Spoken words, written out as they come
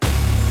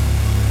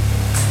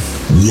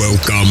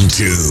Welcome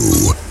to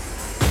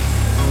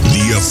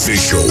the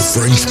official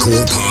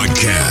FRENCHCORE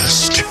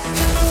podcast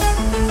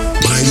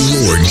by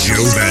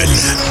LordJovan.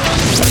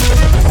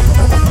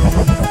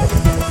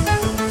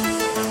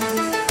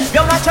 Vi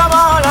a una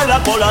chavala en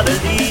la cola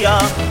del día,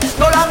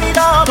 no la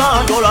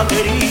miraba, yo la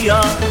quería.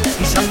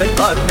 Quise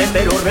acercarme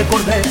pero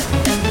recordé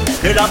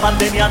que la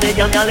pandemia de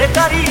ella me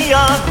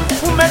alejaría.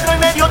 1,5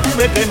 metros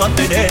tuve que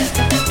mantener,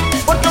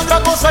 porque otra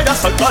cosa era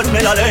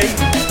saltarme la ley.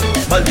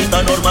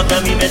 Maldita norma que a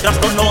mí me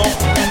trastornó.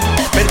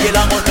 Perdí el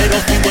amor pero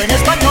fui buen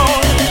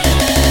español.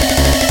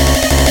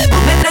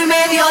 1,5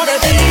 metros de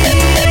ti,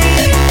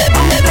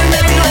 1,5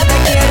 metros te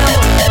quiero.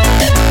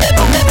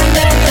 1,5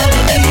 metros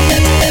de ti,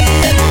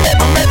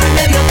 1,5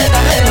 metros te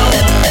carrero.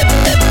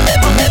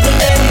 1,5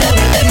 metros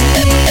de ti,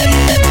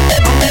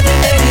 1,5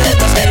 metros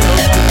te espero.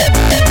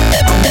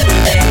 1,5 metros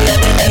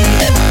de ti,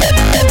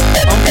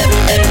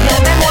 1,5 metros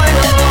me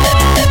muero.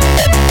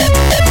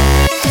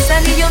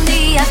 Salí yo un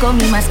día con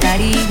mi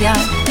mascarilla,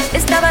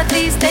 estaba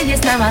triste y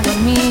estaba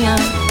dormida,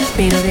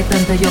 pero de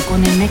pronto yo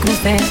con él me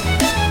crucé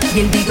y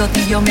el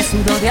bigotillo me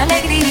sudó de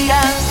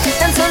alegría.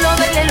 Tan solo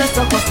verle los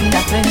ojos y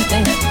la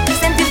frente,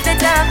 sentirte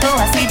tanto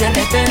así de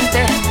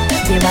repente.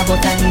 Lleva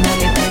botas y no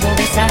le puedo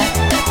besar,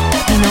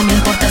 y no me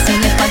importa si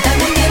le falta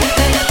un diente.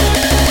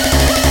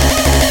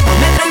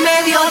 1,5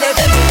 metros de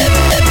ti.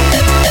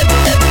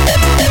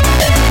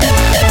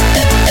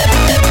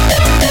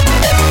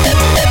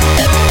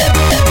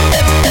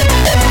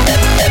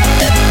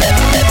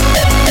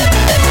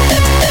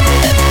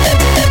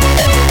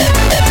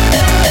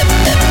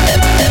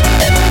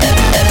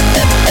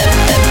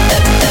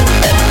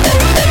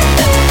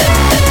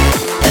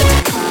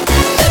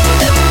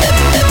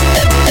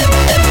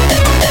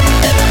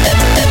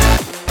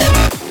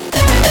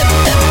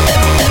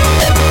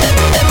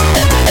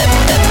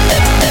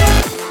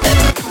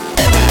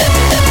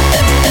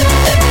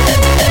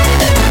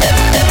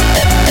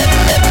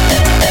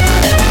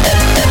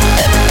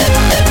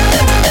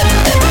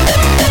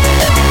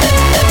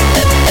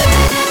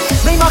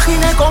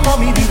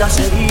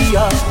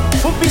 Sería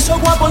un piso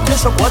guapo y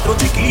 3 o 4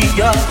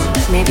 chiquillas.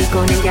 Me vi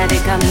con ella de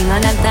camino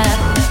al altar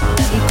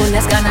y con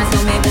las ganas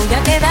yo me voy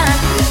a quedar.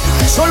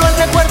 Solo el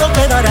recuerdo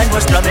quedará en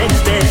nuestra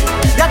mente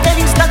de aquel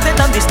instante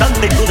tan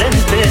distante y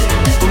prudente.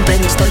 Un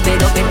pistol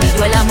pero perdí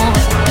yo el amor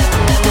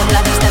por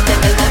la distancia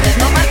que el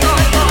gobierno marcó.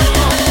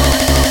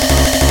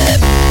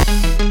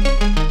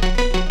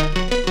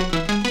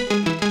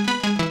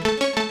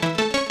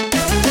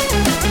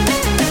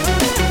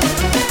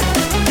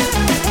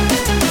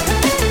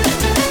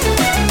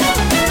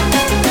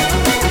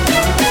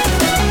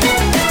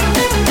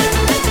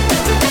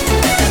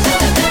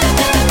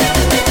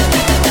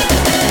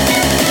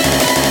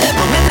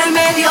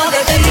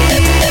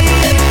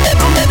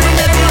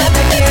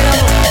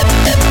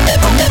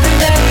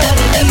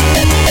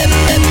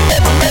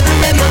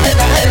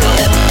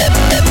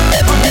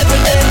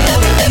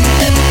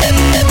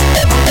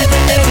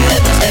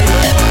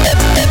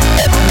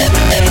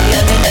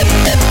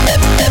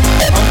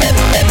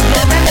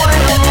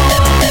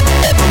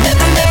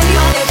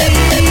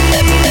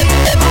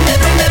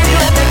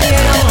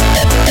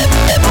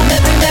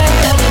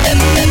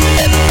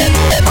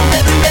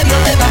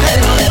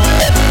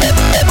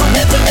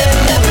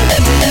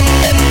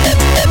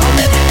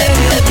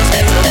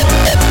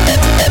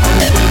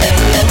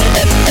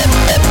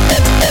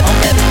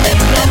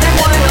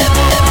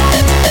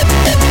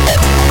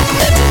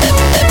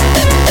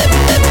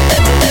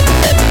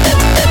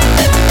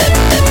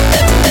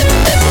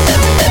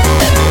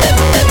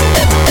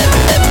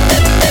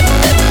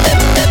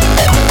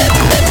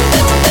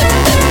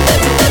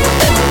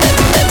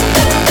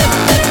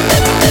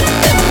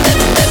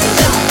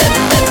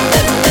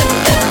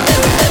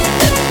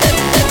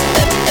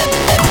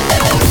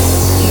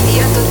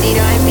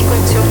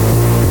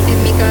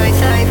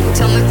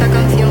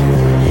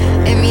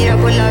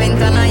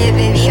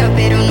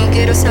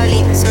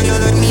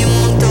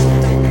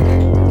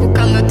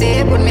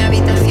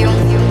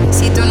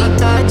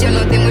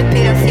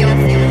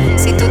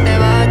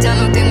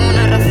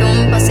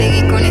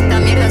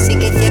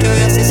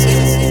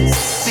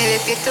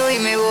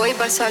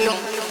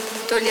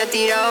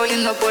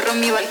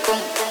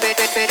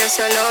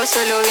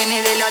 Solo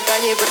viene de la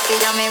calle porque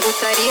ya me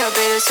gustaría,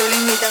 pero es solo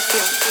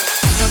invitación.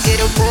 No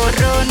quiero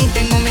porro ni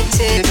tengo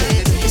mechero,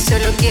 yo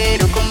solo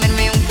quiero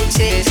comerme un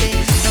puchero.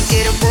 No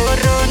quiero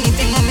porro ni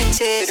tengo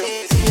mechero,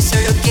 yo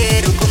solo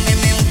quiero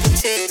comerme un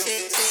puchero.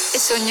 He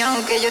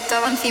soñado que yo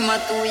estaba encima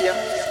tuya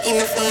y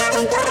me fumaba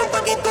un porro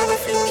pa' que todo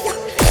fluya.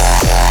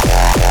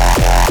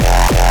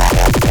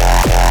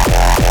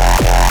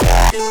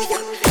 Fluya.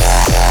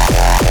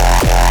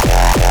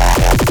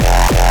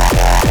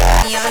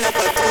 Y a la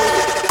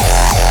patrulla.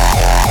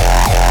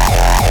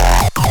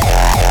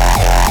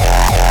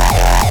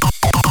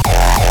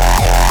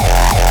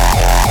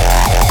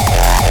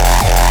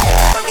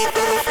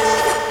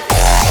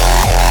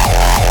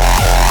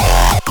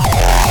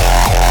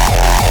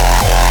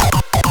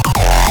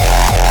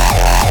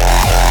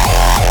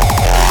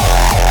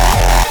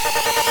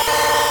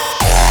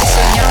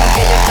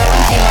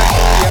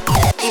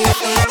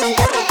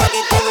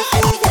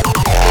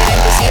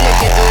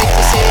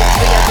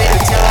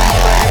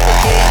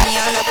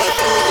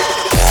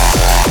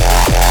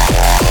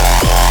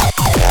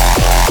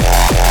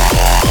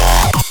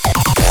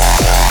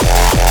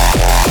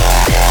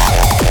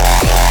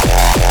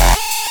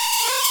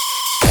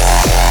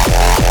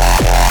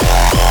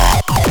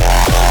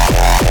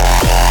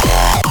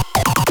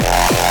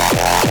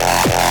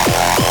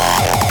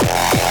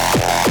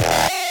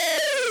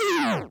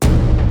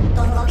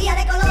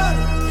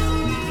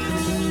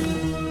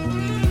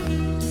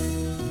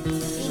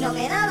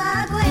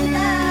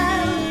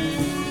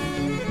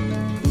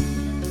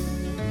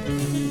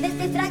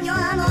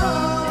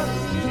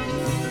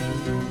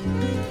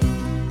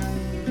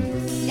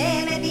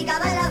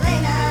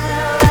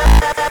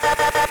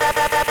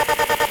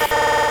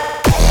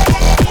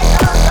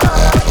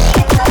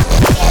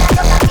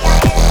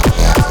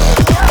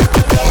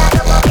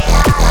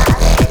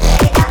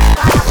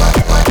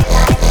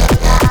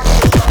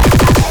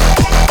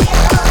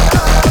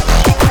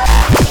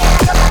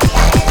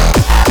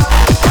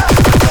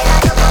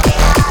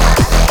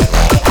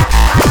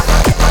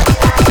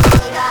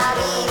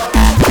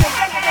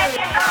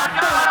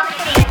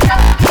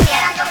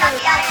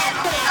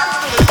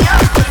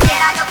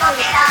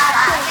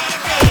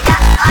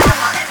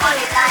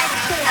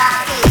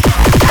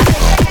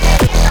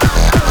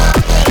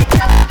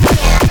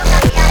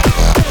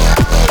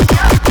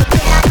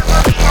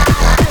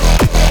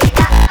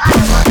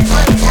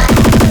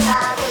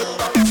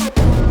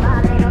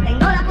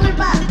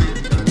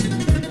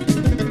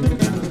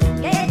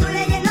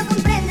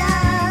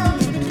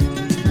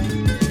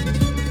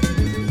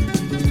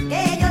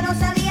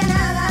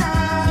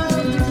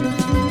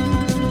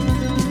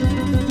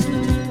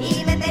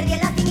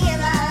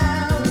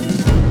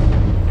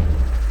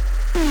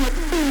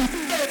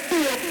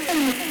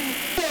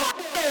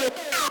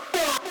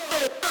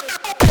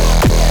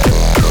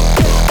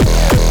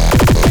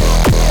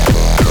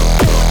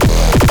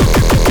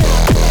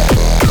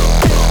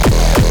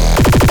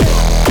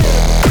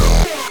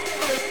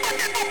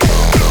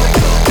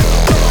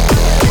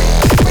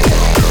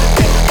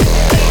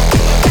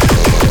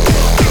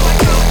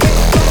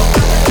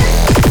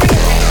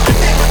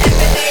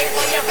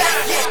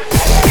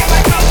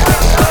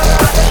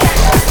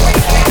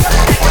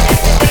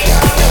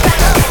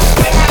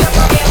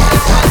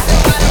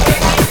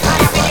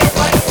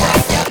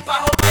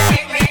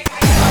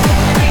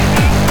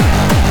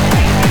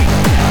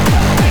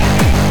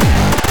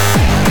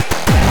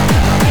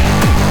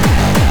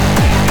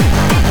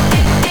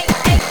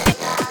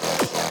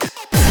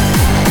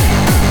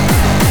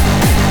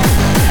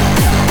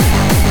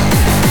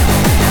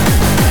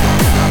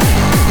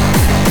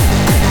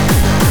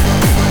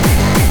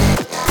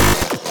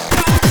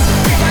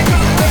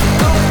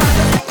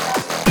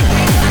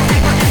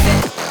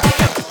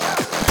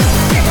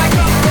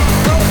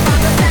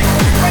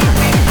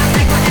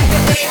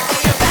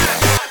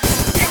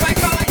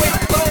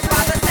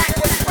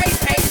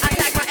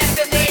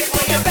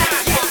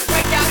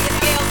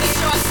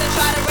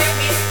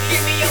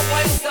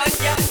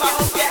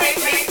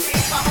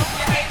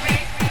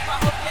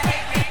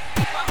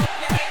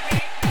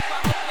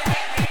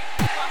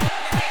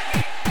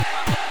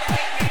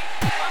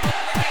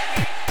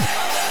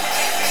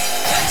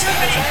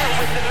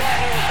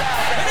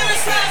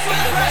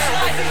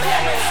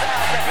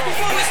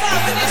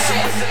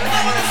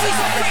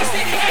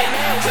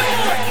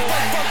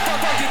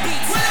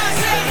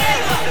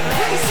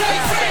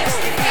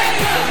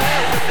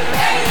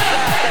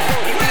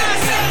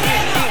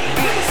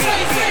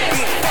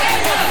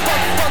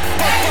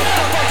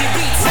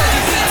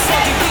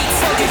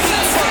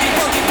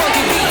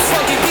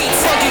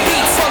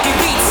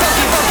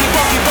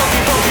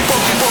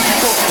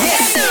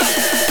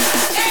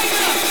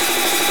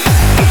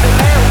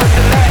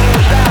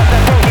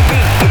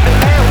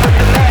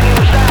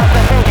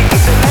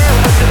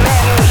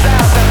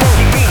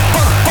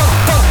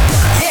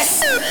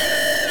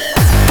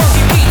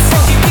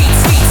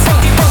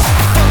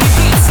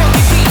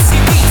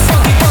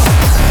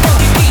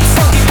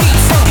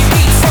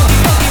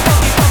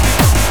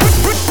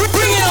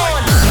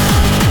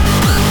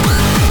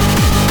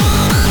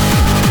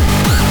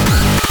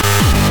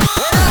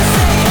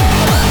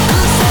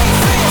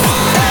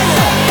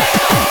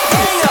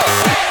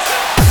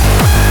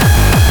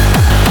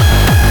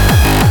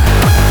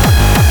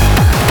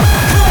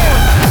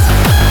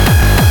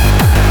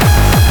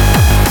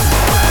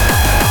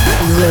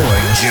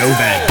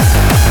 LordJovan.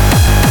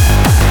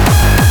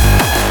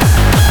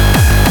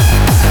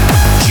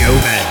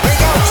 Jovan.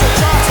 Bring out your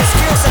charts and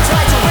skills and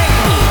try to rate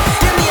me.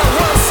 Give me a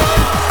one, son.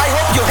 I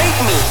hope you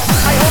hate me.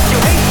 I hope you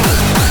hate me.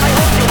 I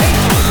hope you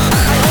hate me.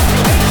 I hope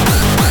you hate me.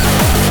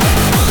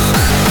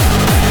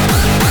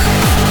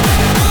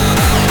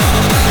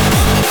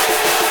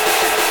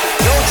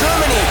 Yo,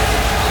 Germany.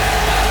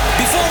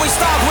 Before we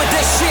start with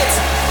this shit,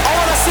 I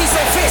wanna see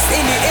some fists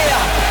in the air.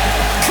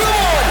 Come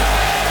on,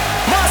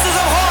 masters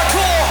of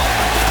hardcore.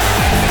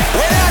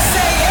 When I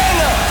say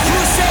anger, you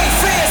say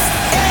fist.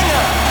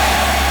 Anger,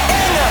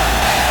 anger.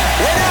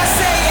 When I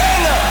say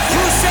anger,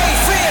 you say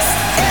fist.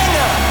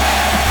 Anger.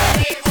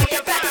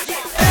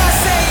 When I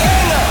say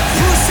anger,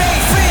 you say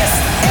fist.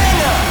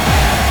 Anger.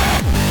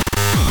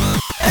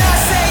 When I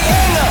say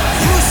anger,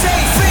 you say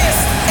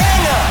fist.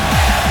 Anger,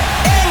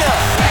 anger.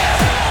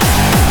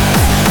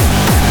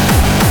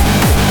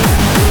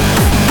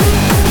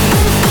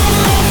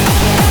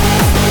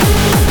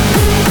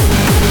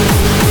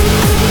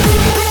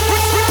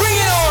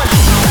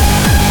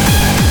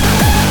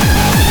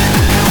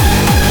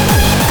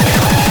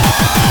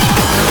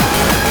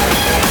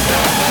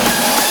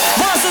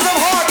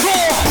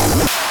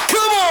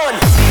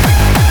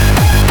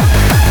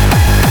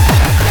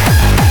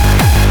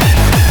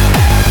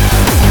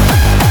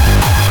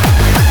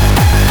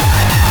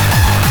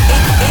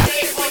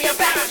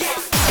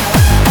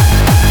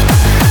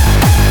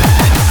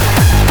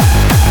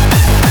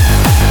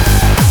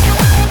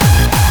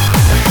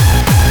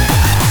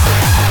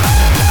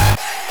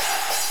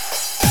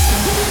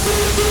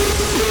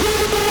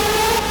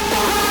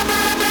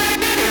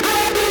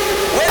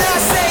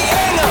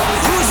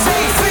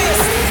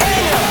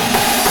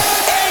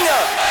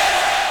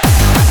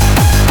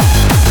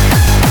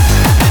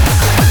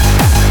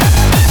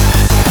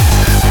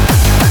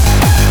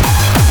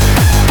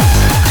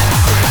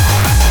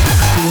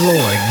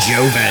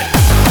 Jovan.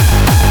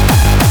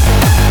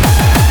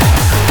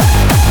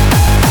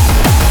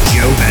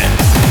 Jovan.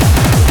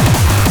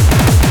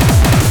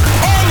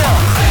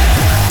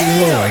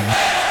 Lord.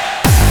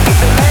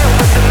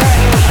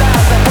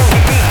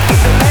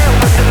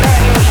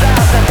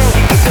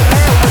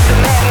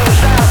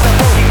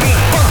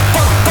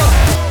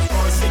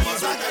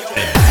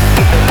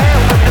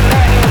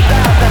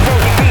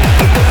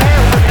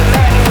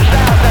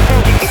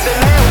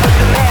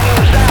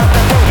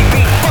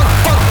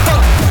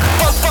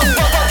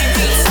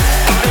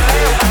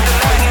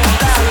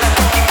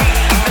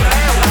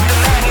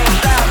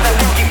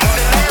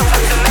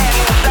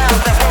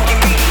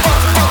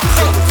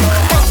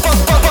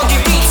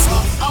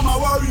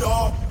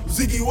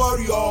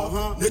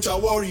 Nature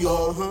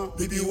warrior,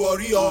 baby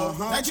warrior,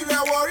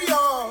 Nigeria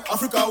warrior,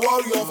 Africa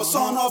warrior, for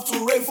sun off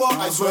to rain for,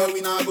 I swear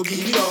we not go give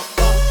it up.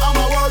 I'm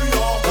a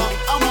warrior,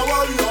 I'm a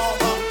warrior,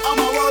 I'm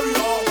a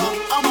warrior,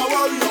 I'm a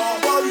warrior,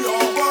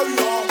 warrior,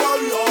 warrior,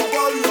 warrior,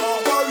 warrior,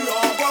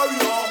 warrior,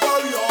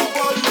 warrior,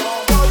 warrior,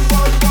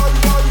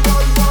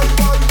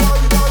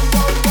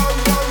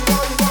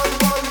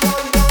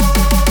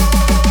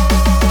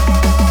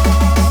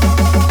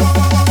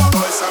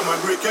 boys, I'm a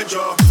break a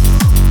jaw.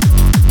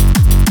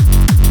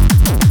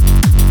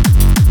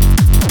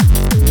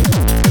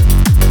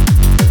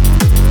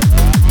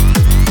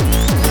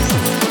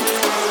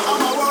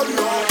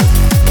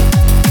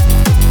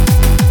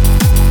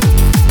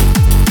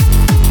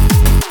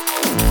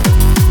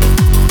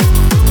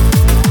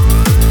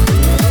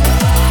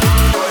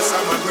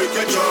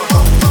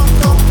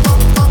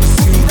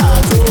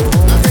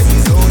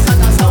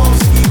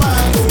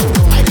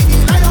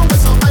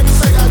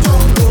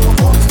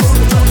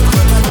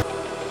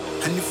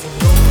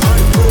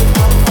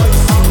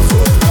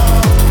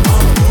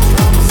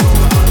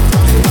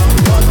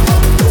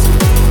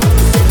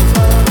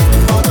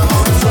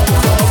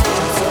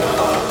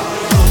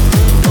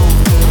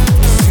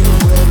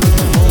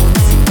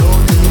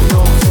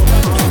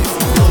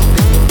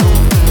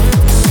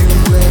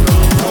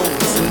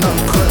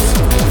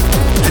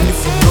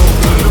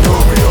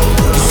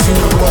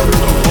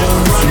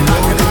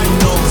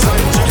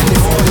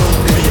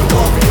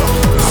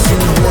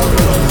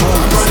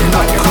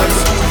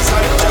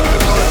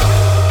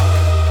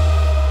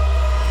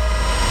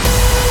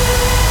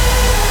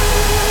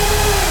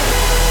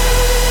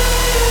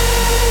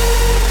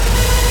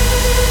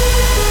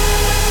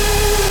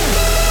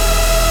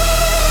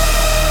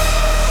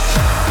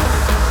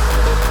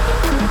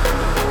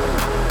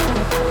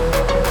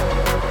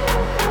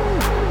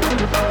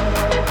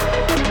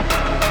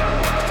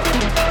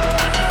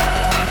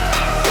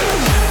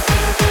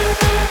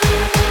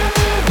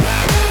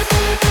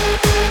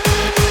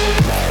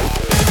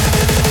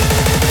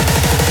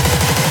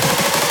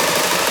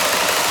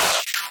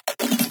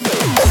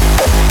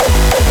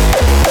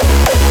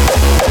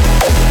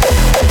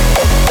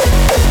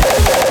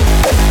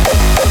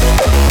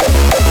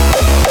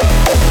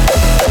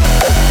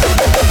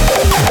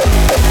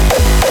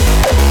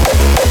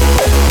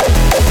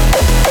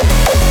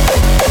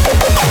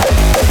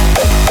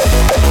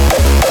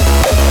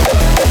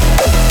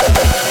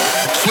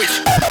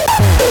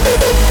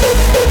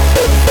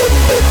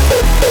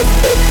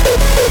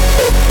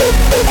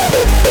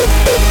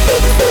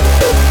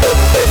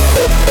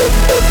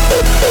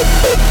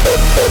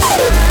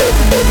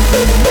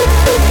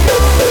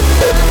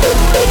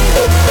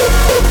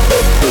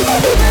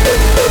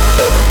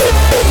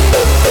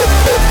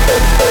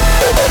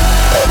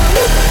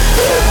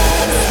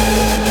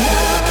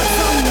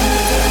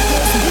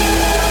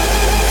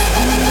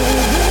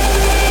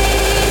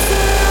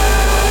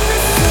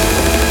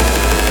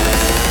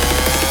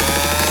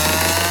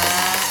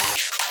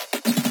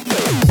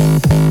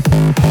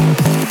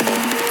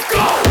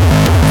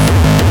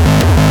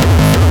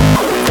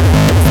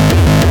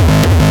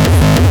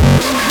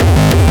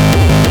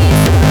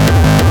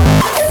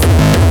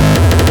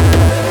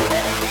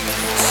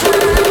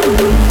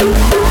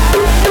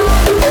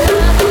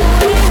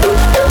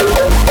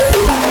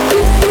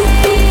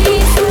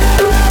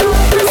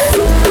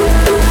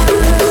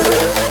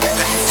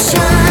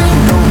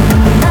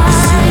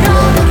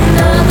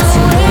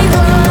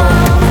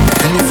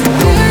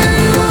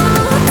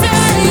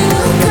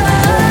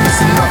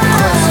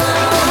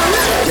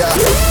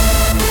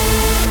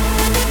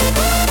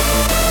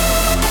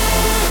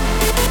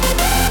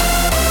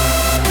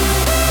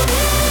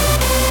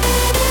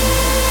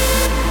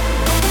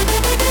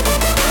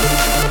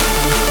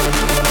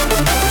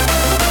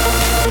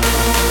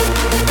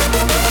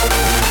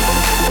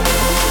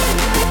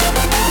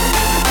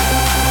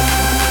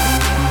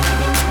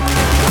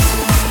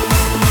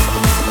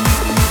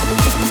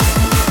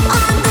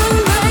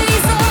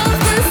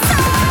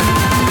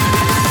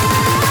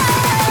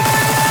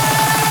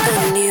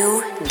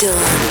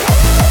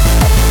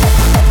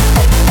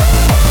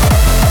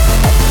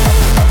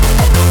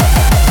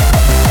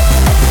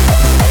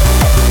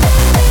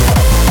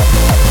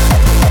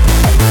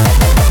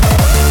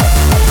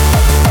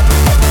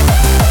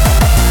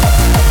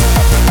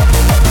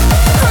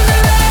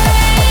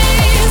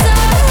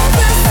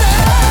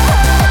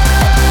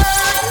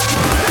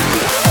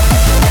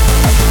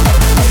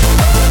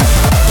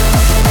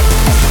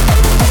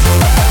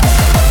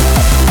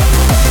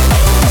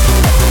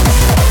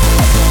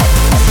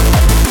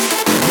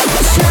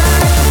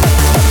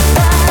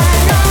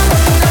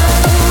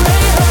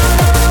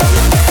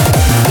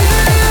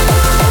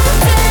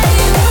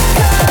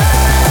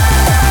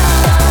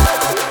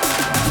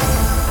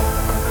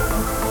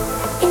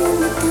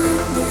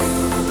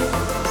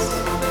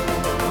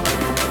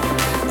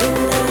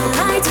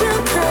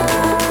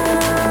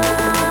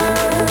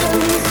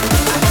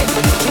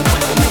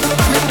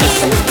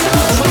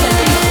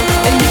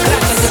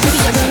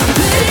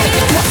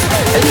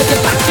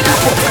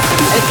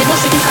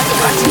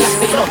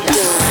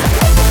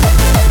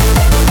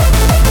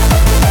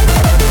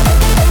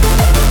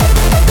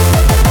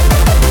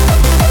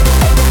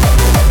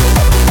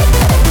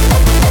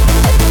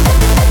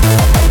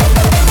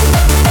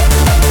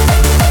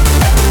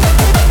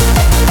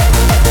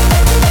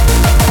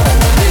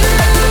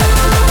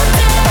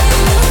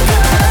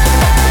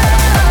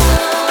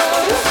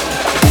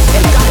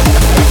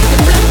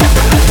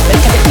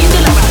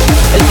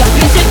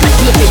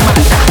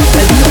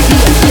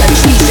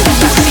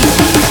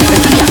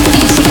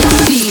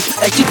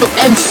 to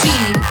MC.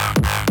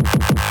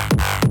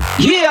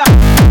 Yeah.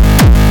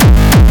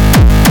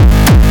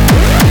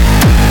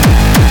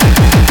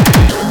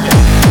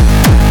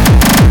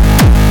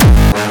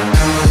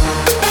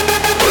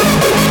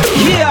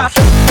 Yeah.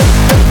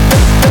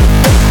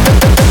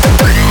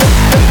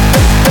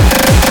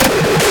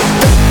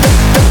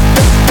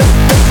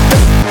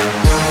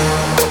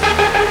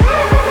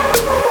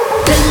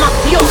 El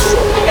mafioso,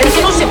 el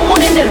que no se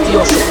pone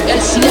nervioso, el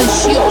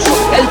silencioso,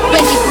 el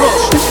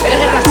peligroso,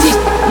 el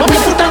racista. No te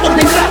gustan los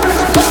negrados,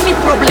 no es mi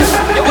problema.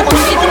 Yo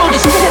contigo no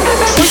discuto,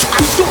 soy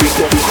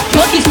absurdo.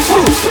 Yo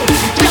disfruto,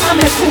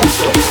 llámame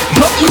puto.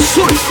 Yo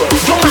insulto,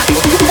 yo mato,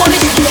 tú pones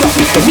y yo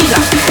grito. Mira,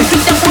 estoy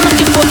de acuerdo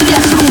que podría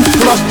ser un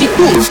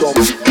prostituto.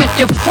 Que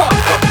te foto,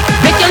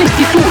 vete al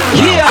instituto.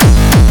 Yeah.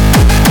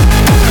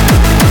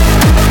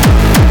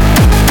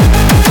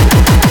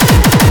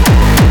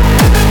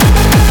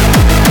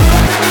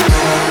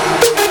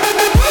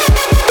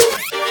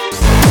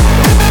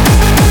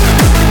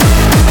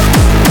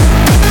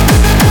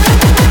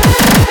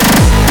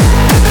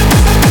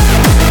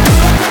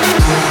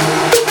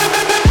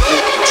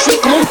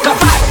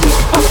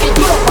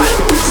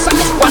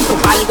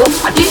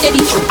 A ti te he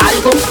dicho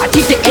algo, a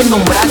ti te he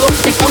nombrado,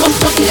 te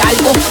conozco de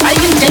algo,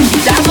 alguien te ha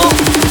invitado.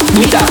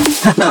 Mira,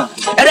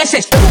 eres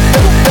esto.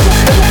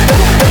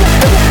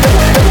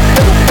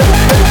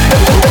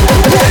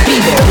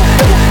 Estúpido.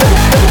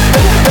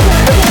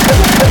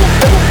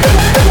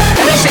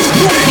 Eres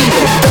estúpido.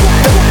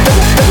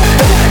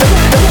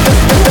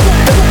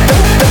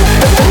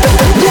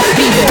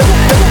 Estúpido.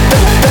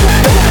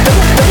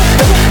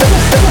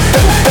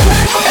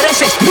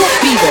 Eres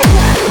estúpido.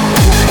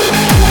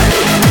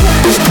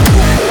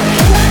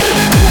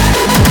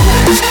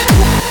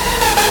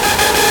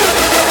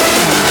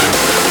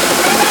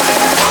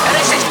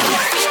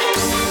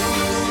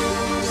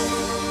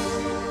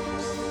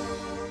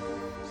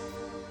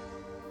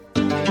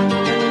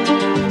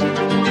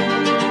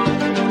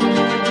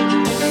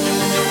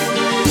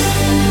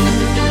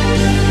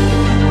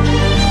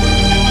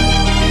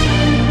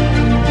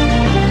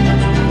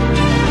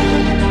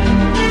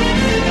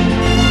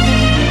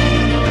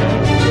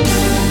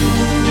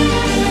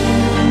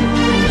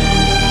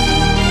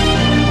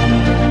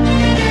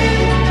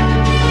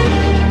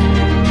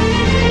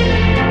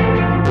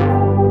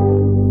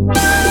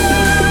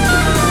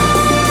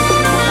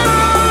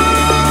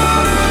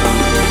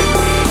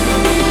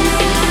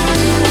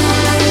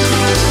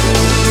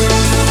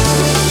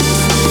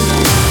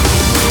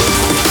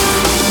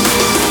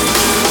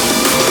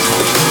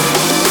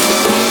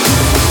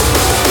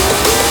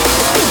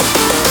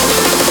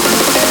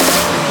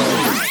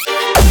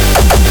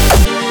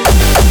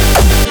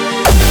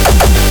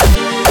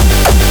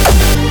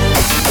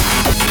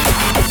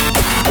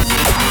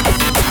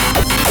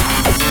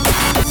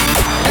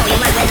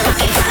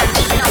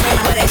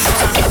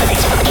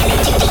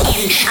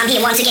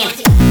 Once again,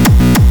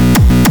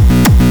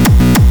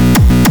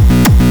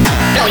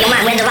 blow your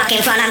mind with the rock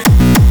in front. I'm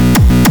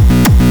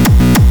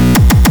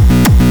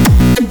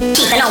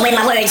keeping on with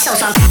my words so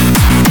strong.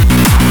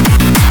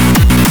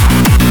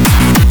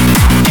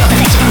 Pure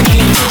perfection from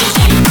beginning to the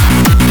end.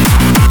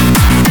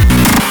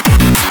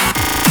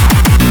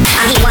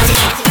 I'm here once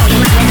again, blow your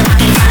mind with the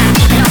rock in front. I'm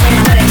keeping on with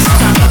my words so strong. Pure perfection from beginning to the end. I'm here once again, blow your mind with the rock in front. I'm keeping on with my words so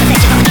strong. Pure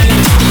perfection from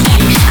beginning to the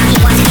end. I'm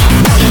here once again,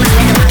 blow your mind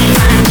with the rock in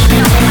front. I'm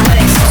keeping on with my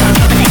words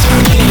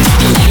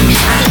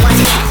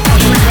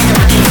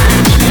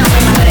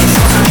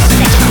so strong. Pure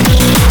perfection from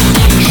beginning to the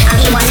end. I'm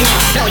here once again,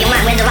 blow your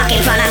mind with the rock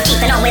in front. I'm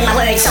keeping on with my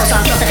words so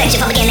strong. Pure perfection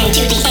from beginning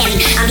to the end.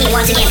 I'm here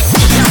once again,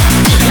 keep it on,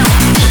 keep it on,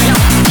 keep it on.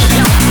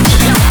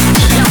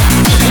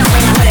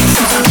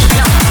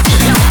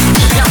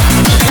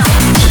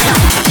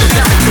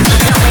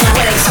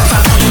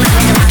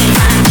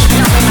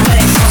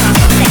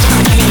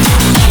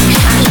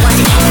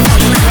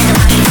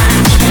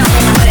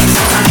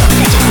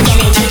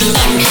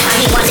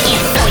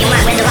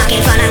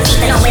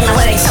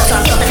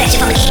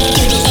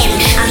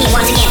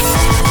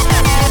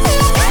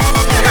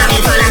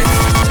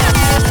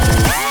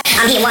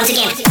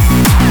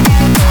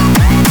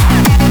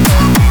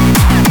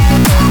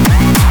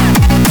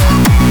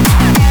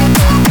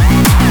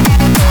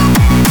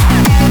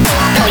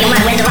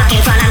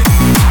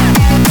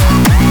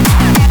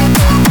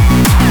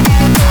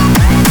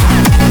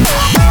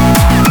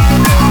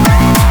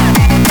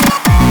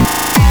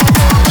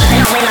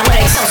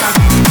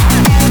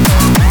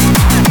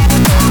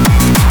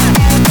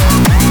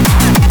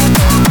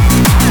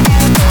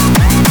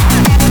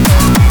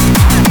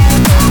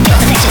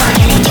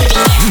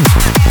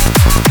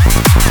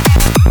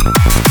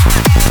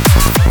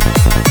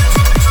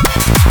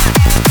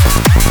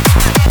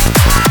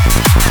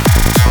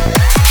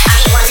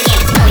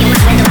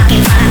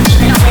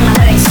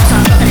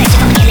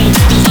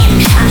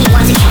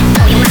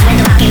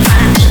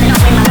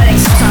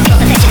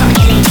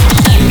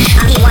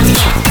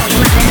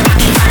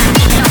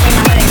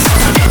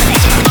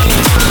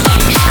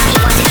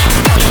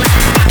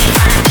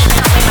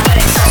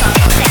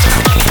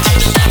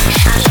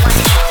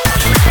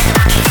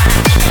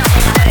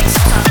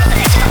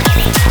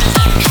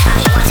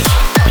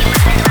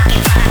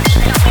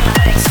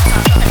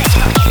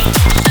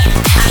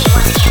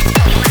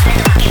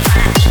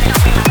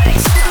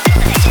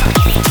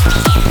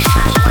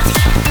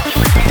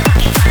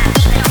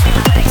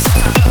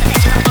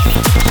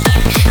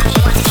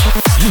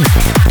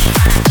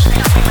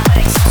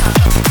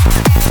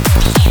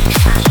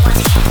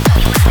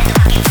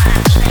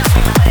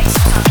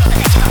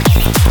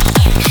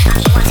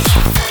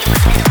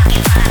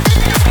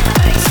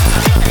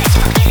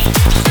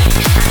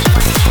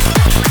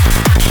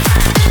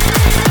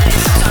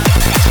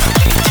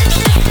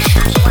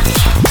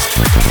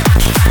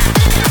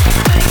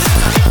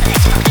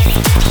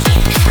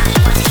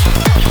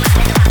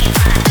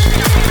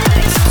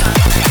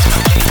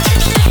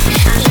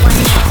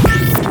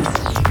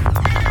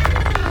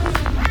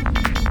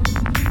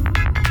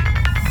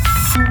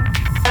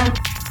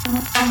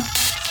 Like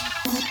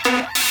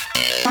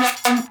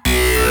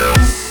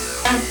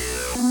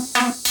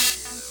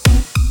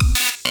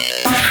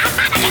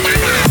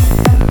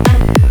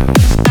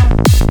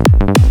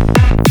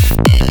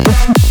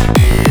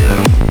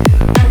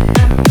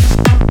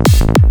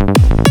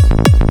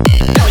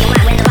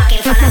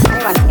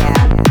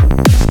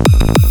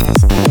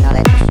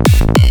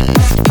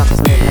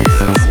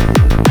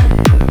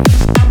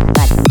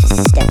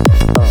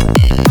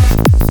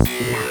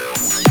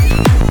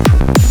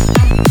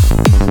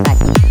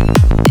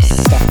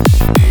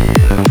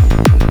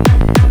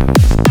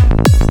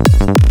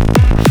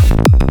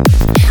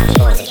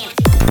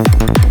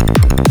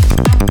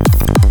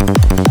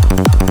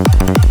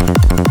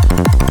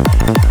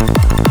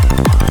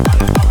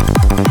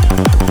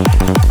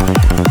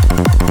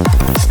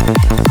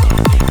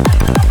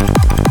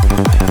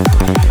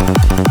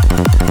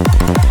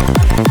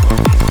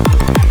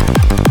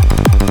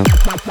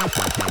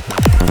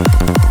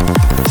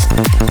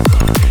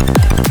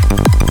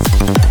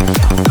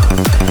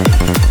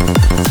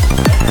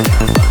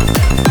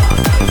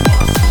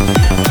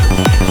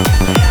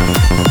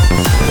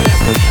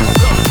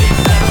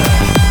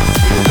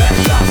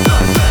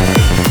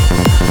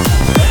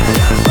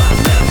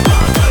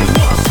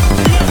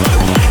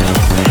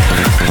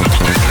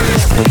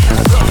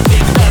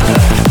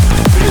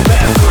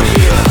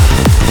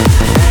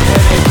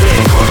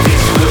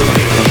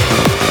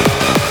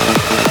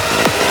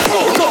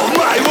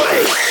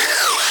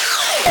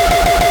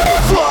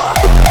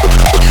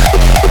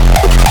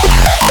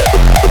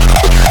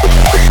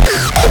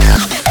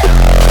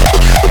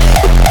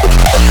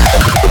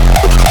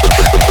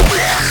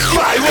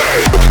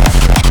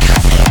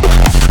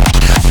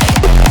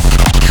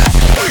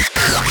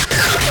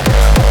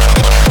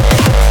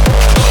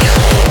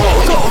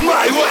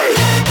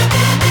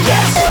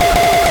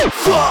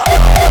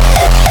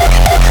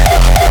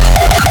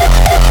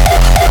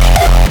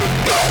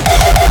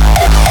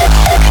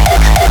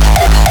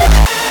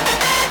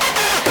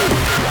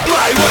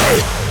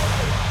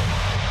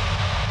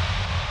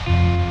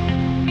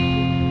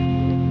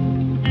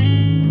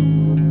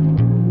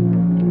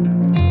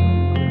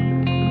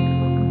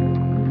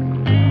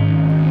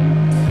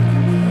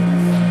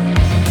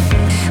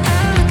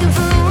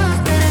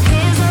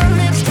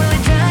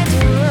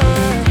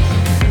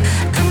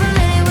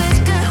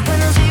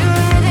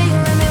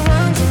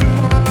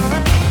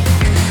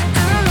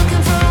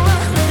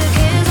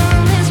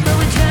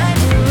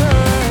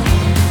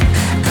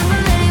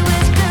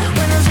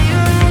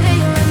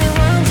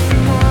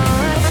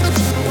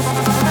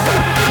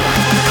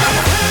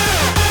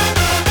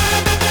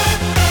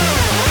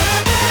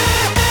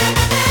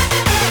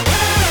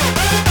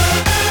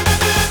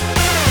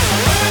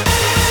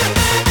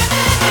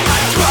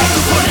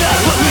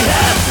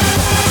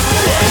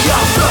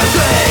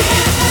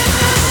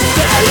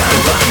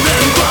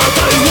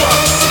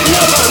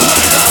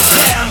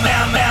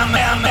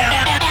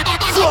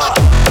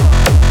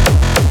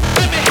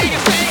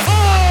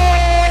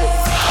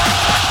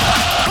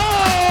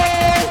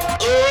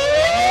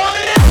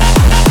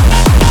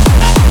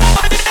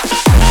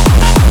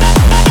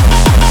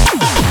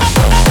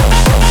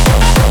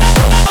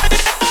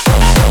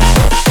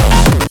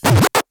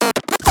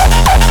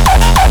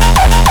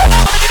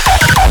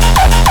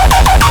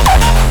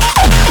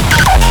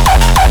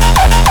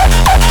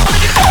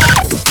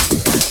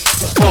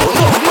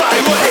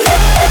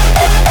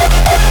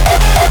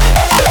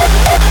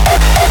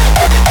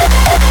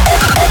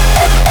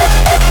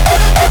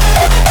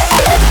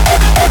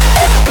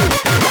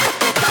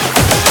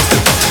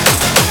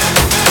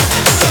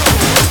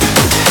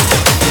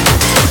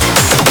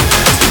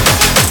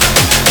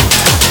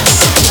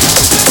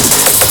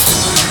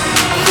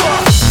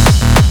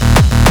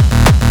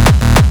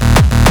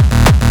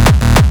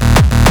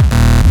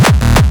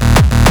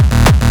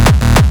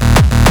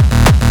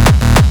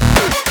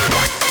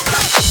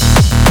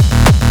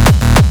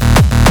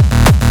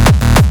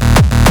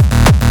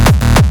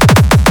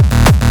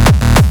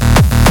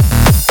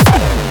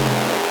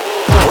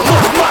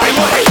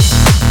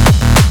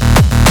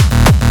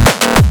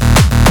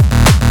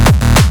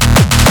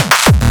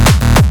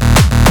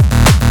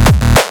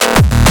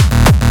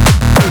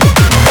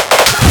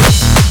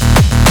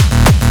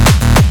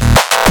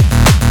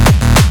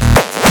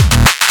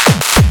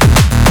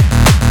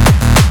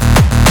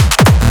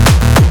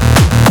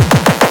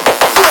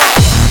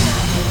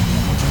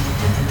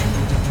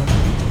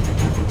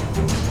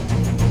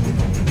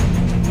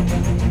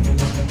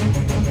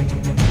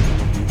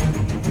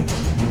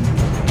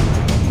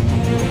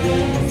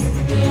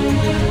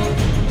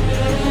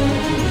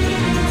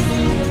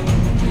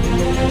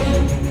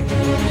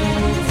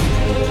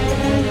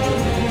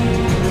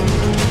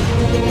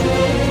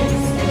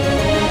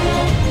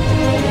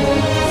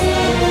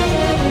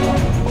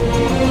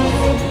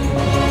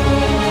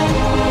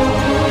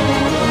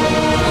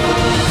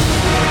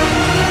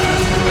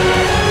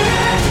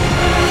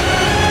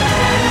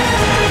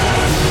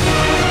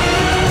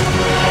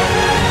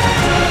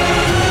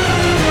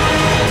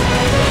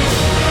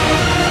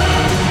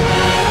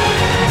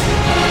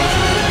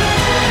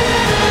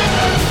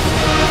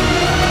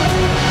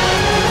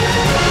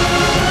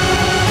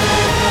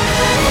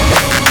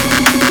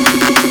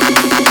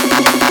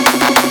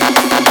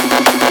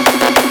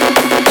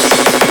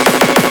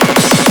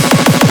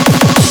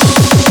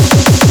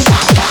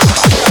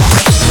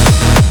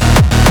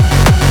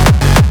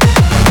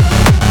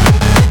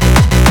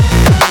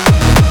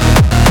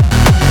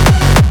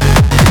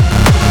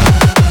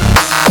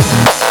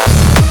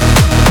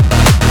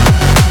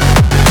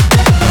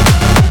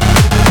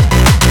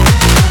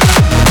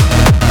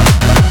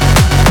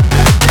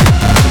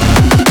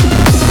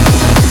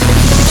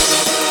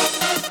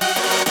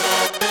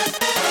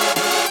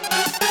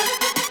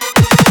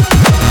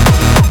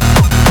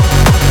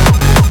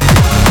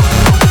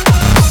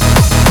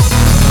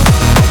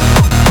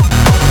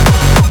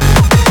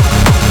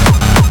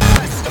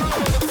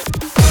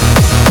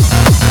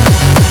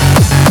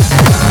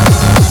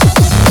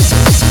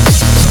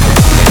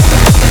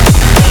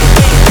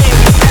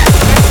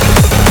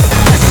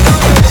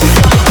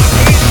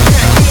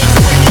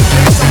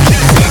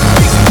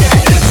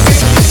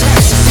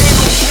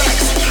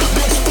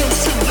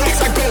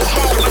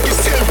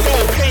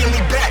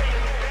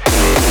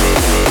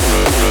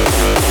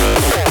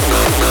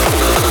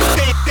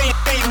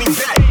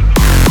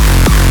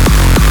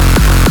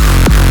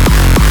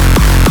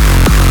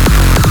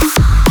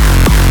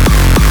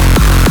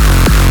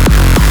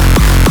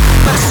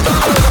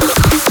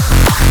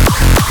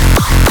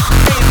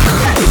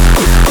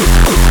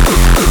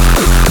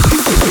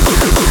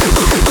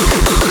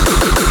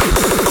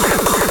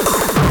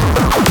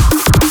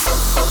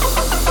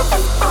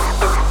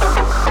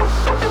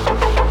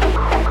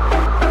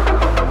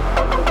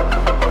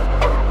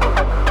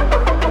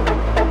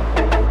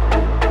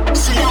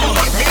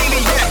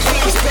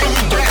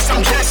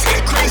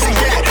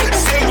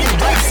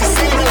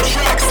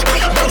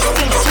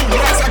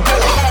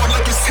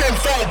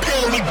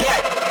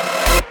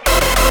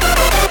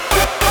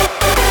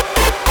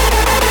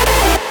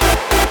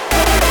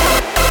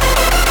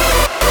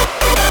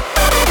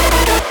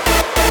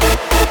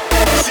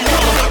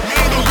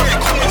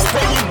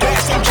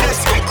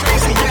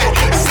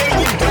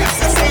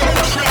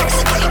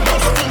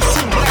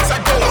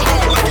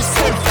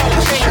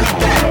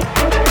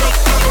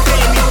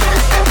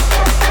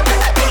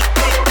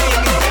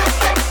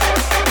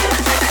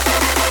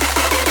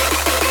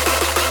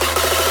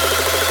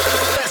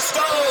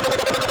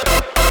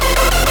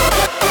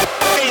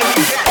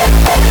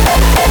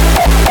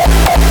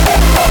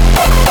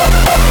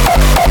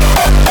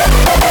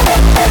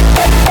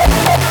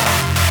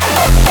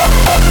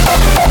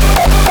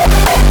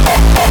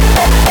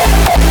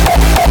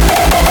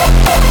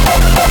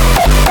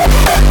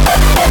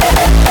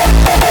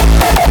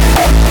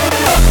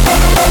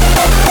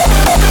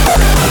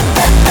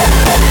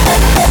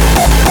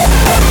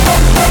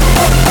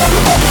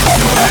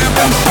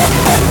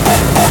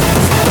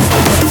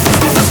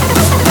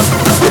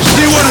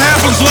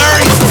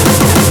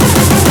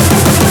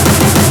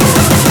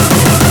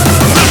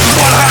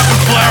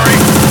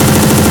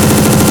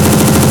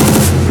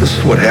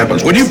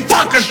happens when you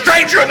fuck a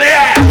stranger in the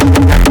ass.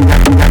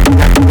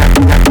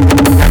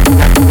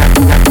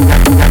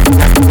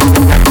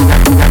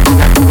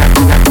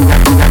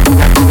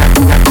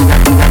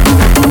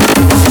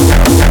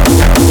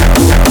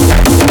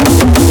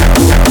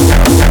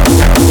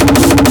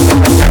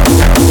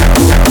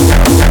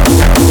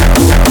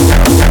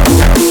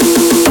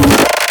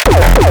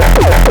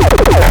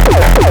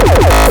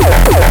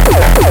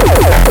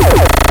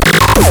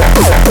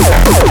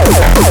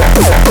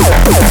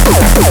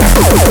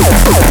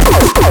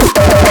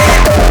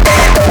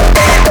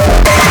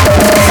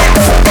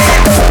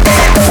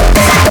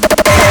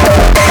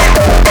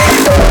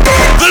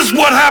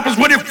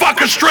 When you fuck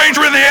a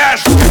stranger in the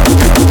ass.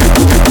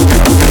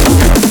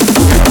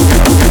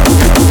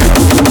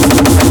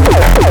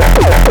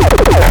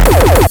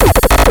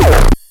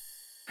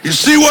 You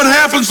see what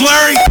happens,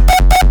 Larry?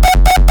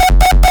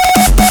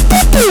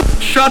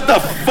 Shut the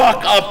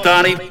fuck up,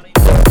 Donnie.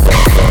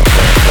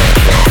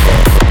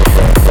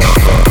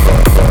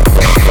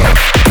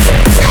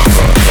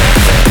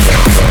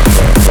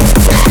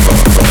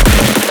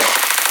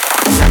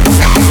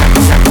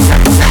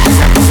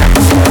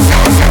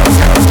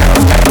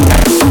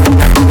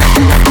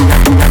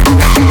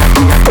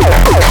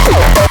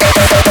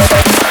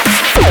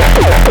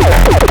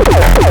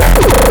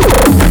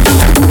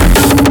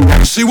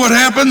 See what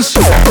happens?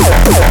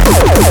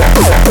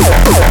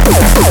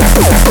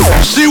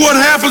 See what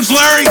happens,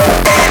 Larry?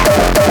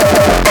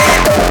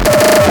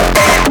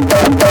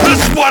 This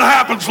is what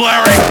happens,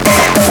 Larry.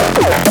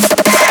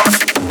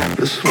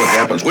 This is what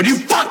happens when you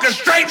fuck a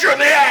stranger in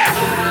the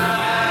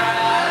ass.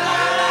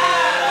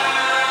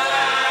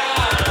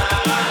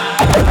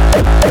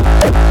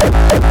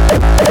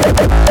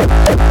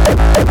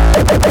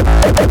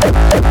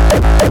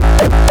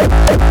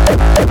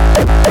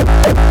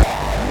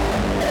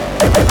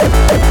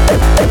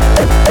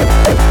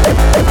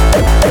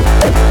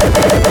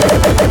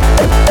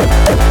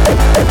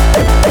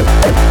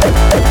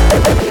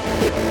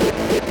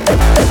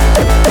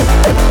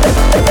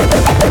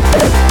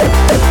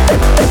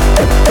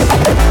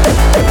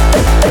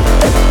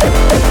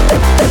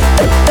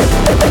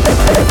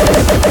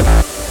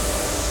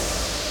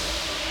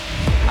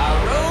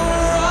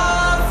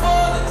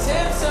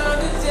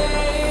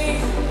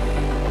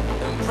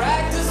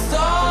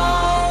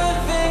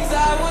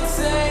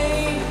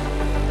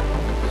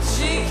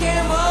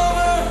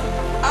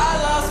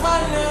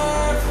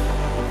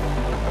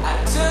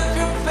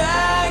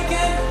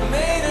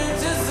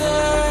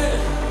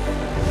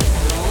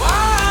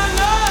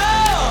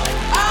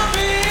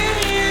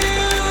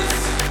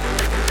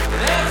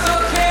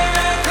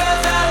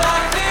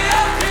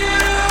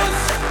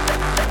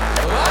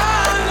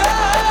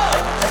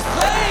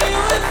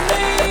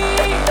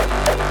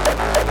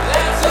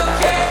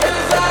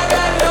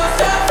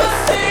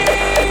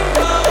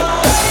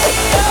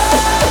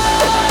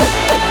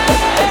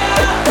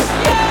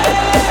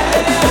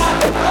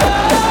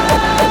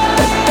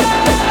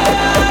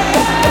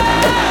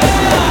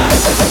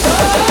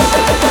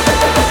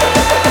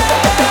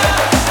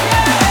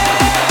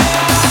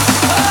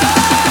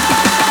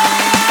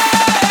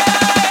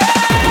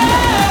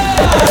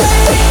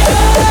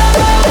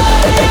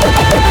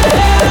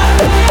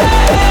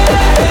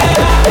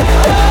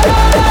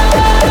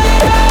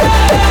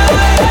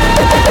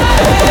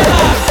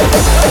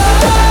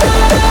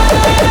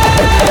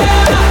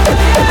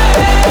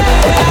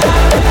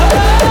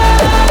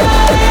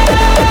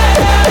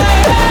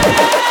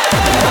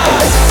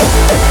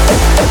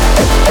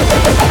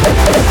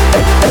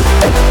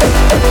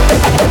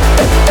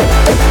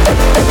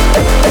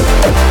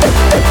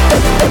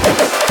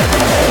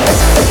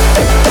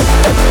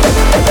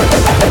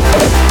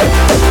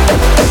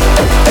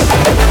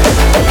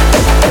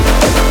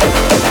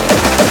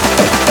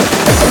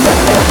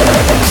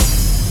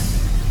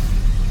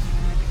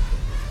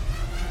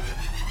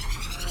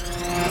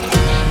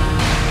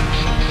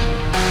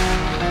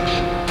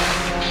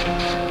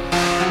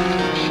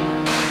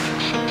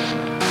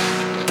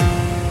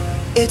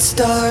 It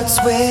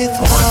starts with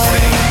one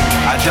thing.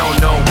 I don't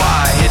know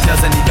why. It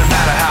doesn't even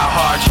matter how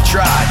hard you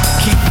try.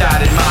 Keep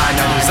that in mind.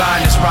 I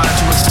designed this rhyme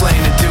to explain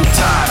in due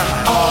time.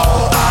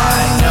 All I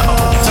know,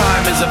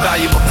 time is a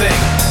valuable thing.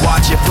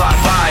 Watch it fly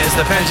by as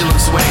the pendulum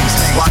swings.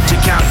 Watch it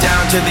count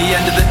down to the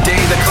end of the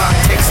day. The clock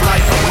takes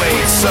life away.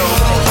 It's so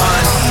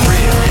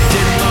unreal.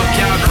 Didn't look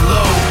out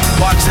below.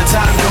 Watch the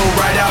time go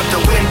right out the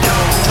window.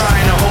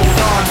 Trying to hold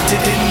on,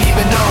 didn't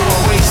even know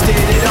I wasted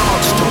it all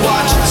just to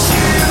watch you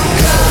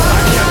go. I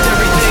kept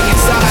everything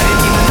inside, and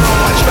even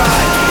though I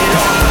tried, it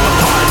all fell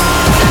apart.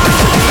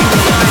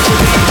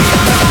 Eventually,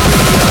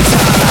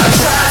 I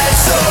tried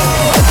so.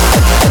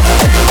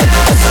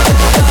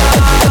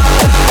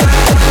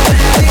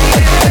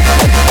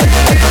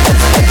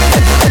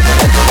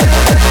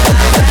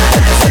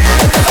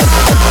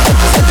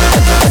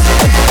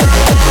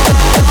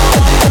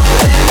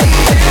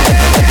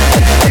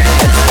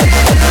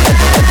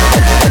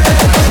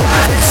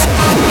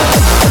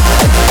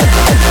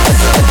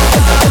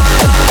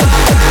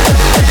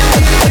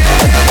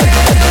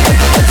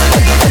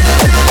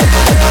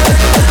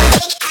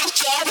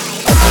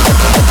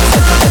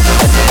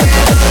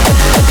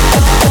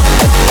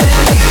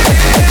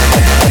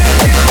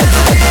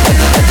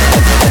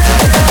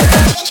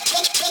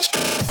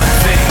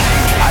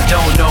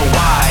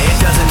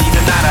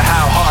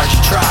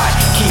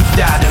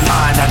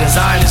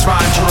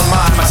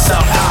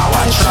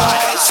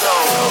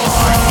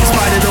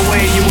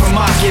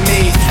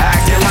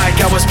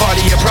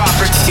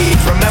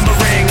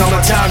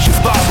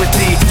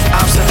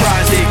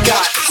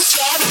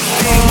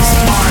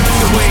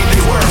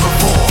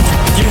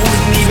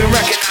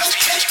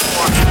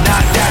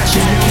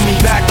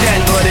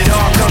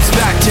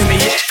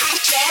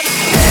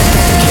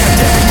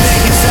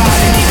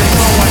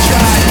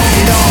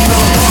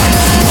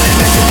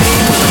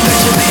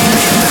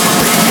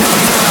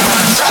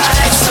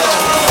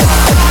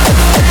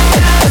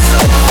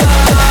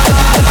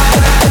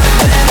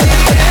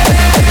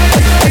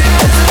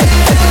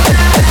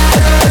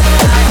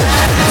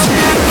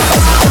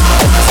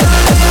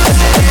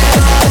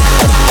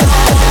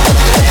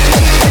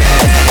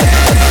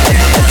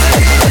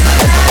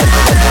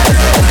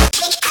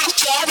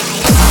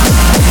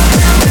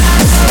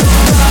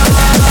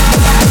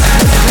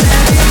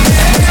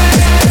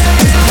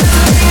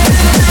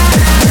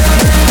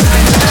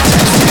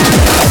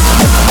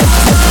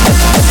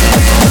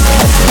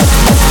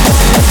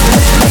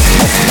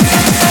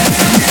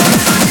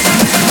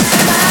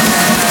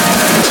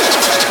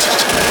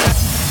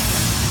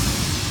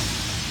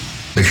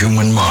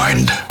 human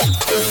mind.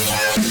 Girls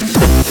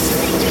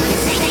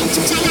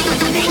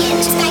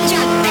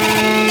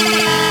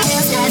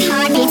love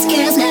heartbeats,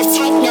 girls love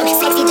techno,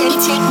 sexy dirty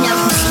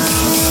techno.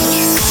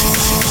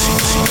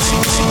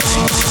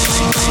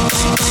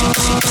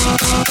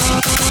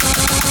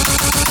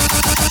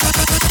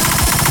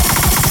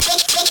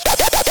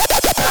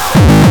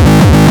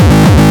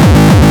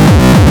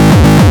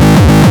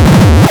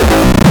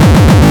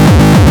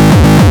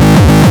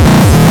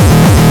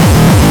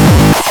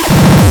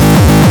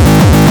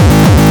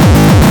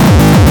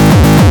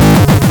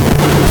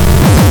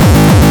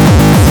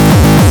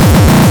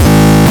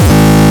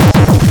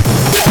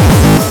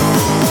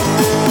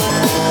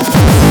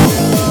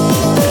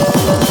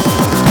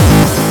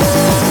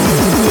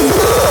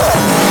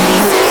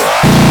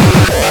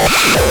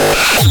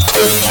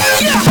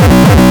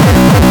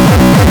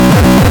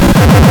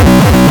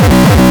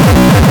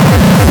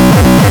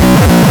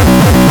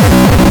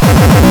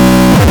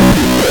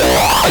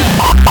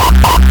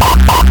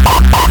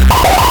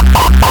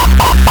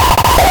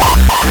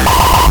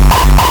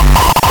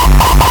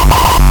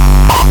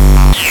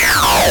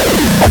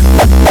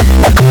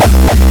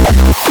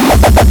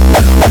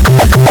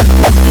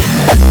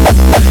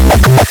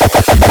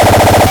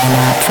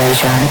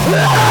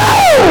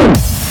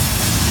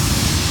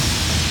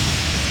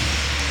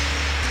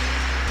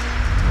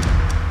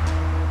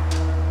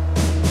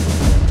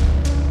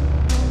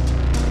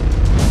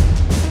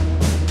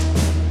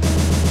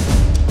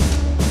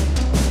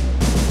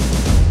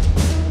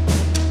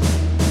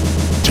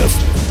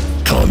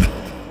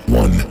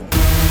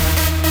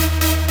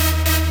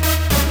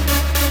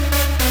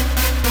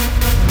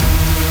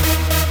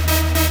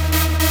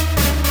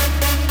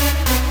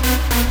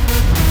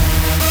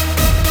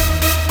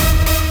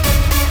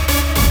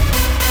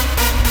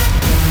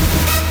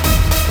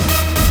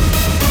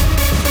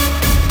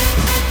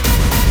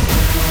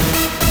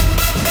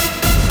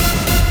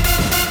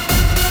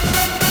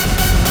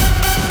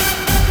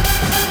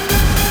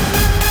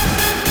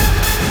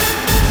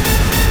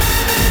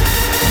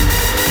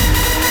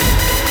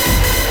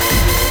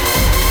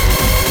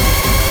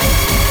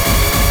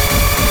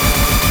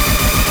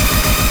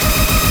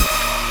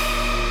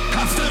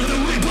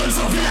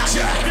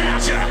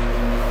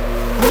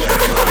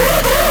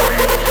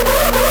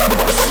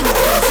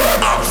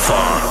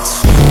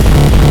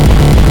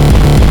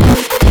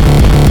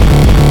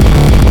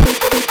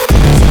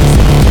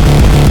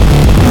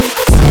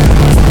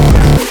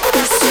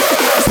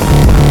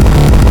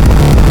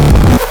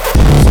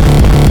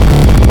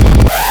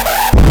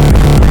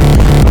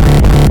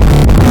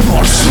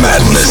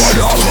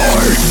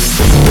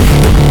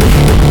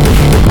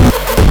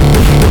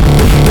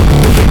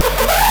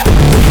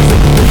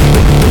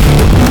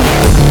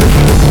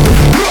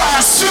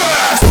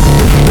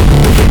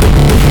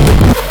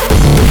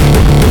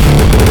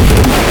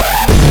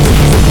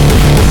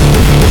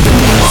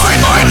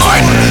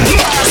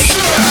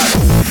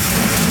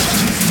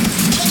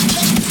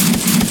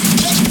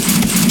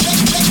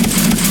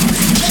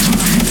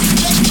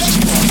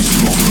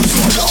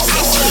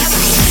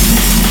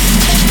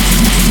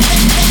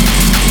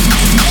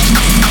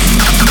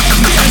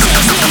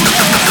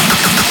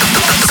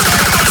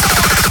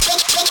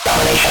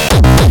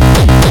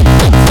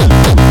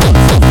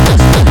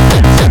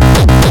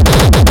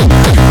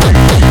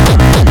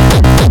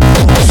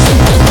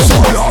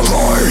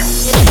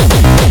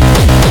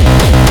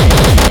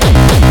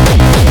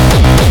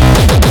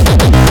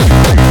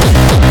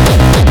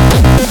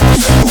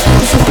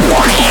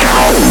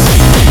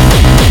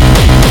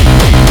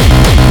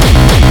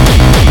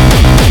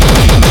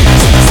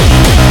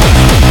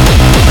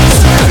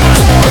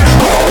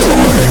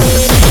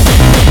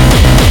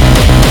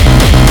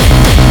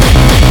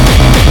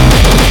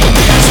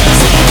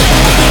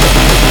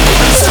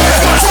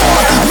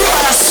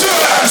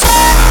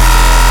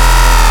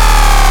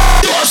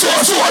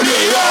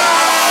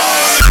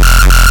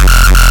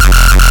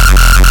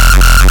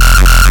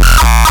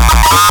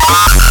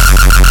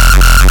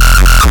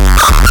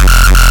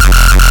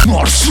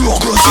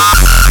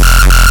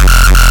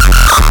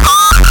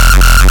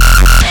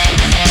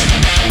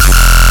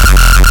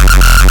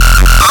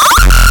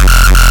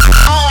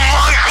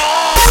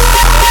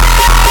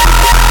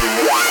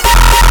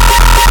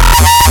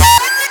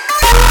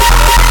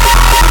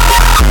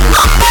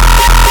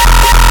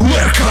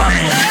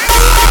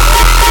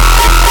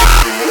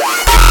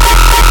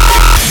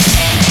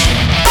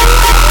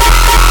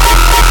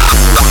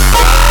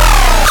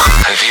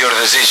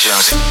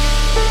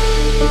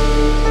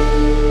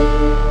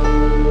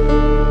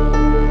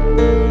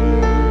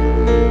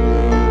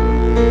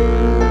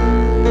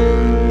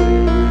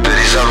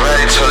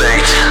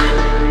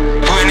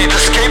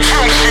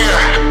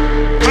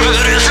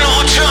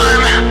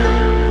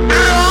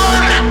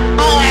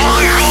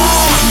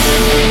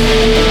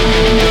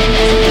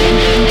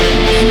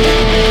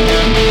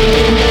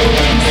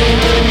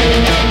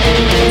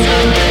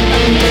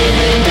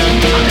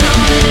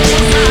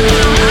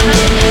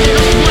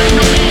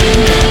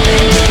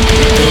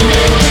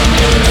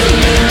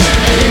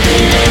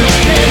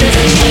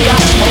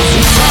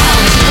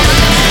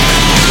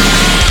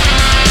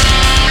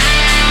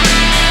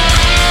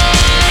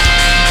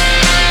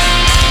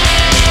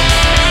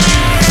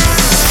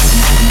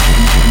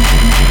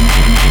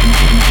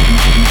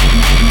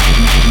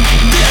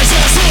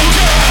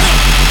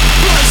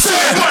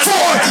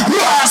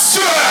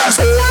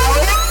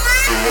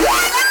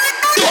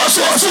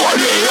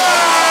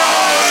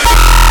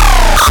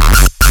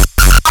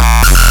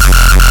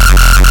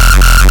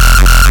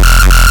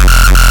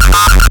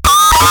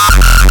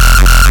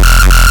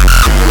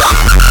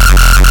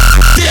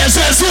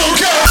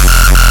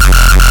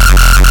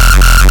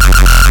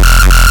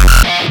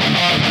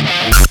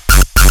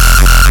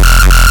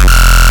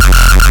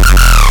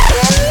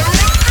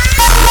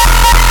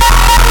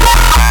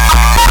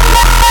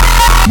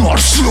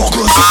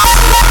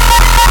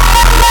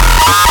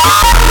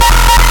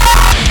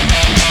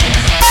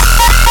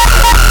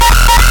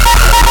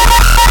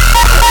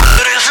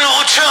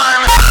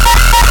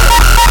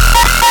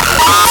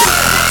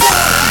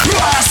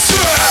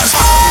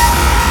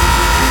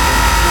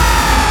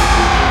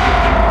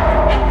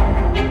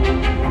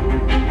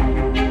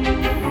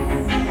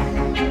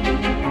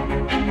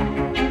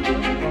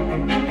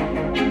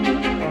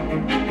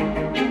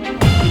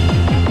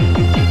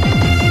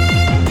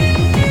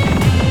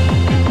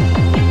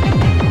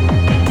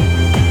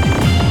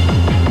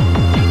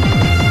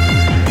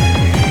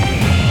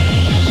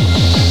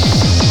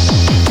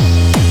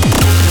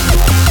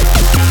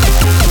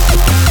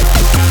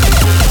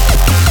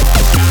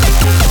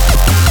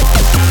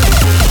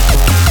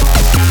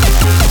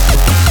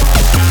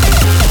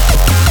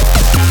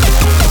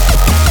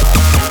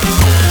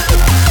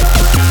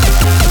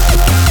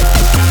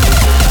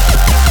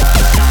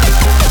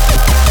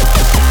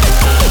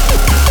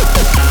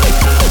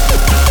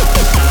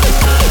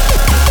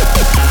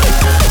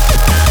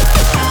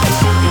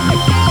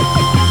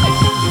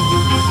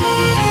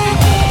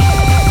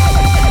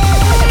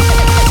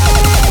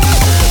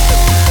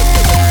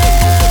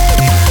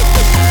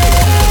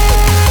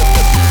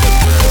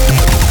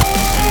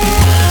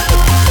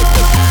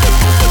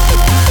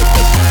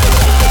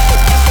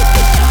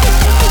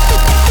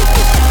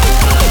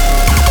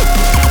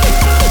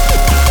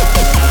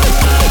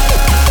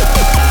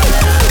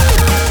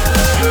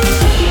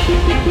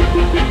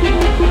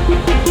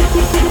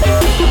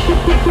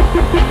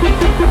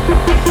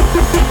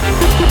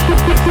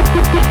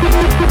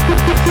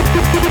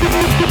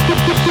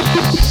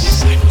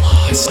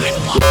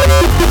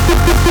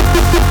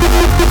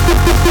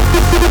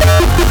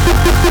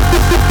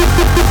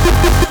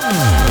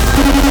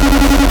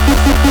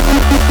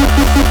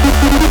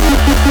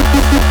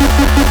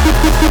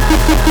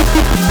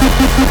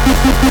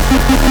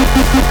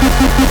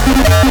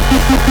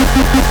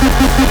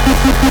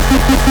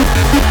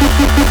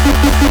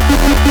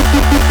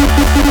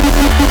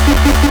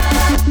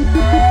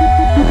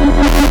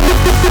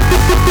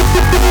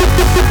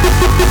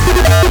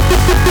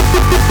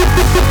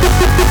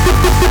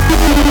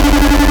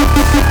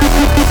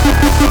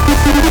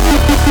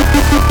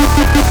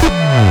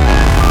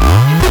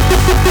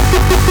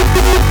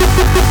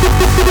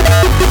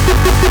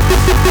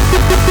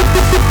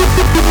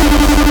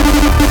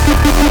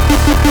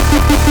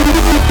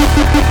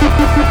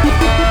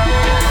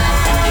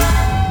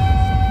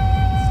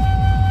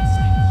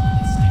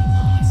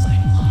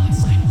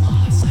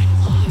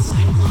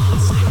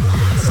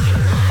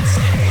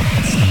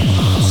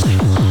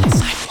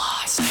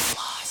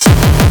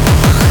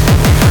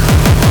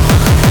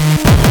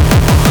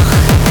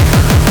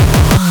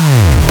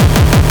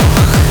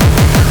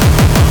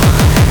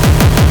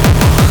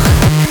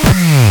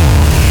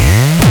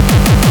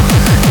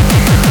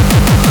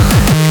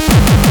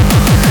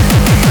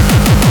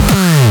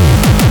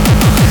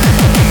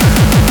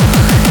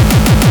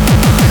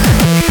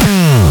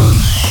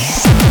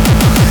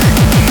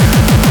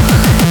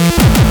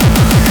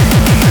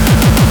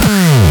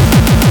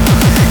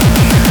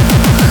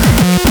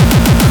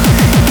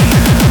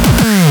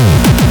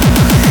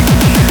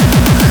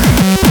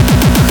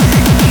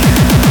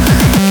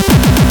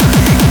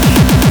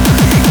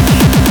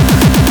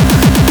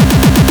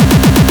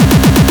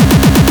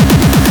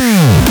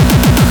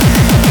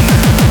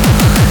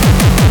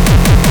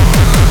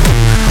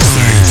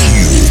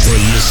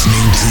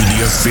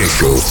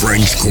 Official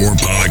FRENCHCORE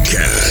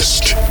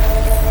podcast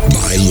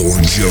by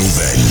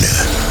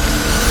LordJovan.